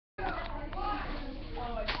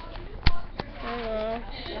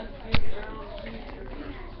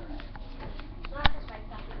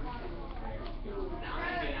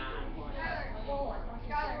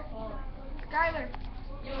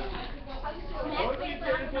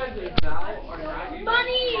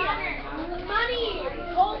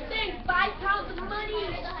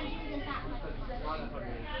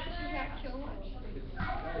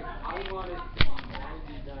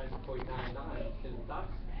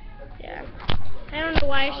Yeah. I don't know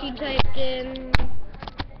why she typed in.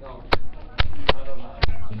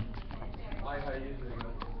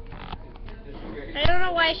 I don't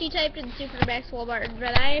know why she typed in SuperMaxwellMartin,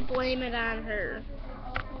 but I blame it on her.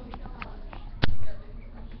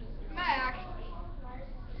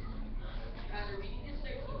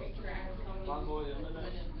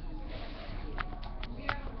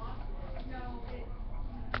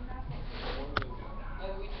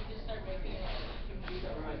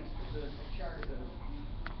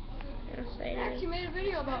 Yes, I did. She made a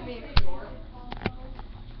video about me.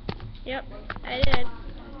 Yep, I did.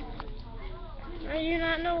 I do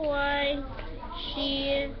not know why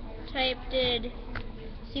she typed in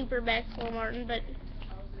SuperMaxwellMartin, but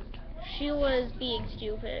she was being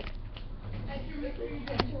stupid.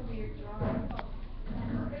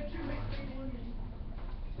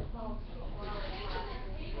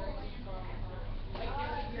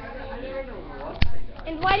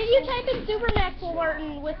 And why did you type in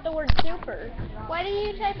SuperMaxwellMartin with the word super? Why did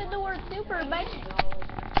you type in the word super? My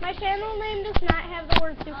channel name does not have the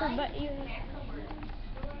word super,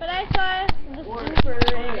 but I saw the super in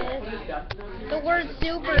it. The word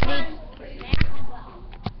super needs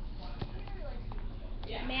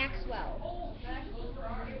Maxwell.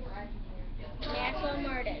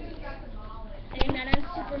 MaxwellMartin. And not on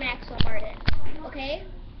SuperMaxwellMartin. Okay?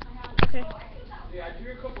 Okay.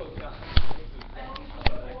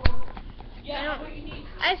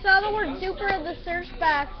 I saw the word super in the search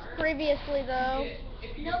box previously, though.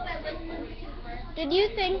 Nope, I wasn't super. Did you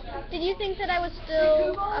think that I was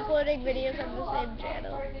still uploading videos on the same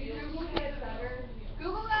channel?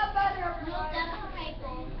 Google got better. No, that's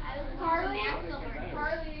Michael. I was MaxwellMartin.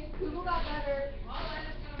 Carly, Google got better.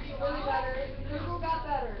 Really better. Google got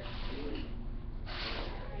better.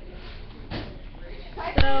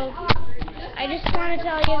 So, I just want to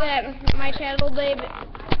tell you that my channel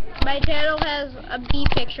has a bee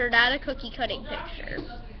picture, not a cookie cutting picture.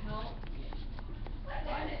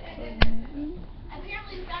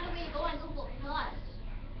 Apparently we found a way to go on Google Plus.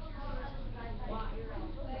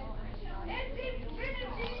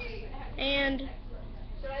 And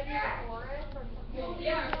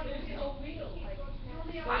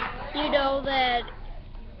you know that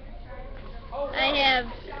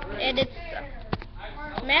it's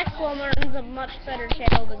MaxwellMartin's a much better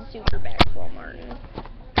channel than SuperMaxwellMartin.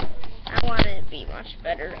 I want it to be much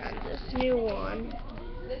better on this new one.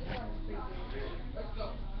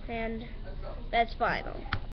 And that's final.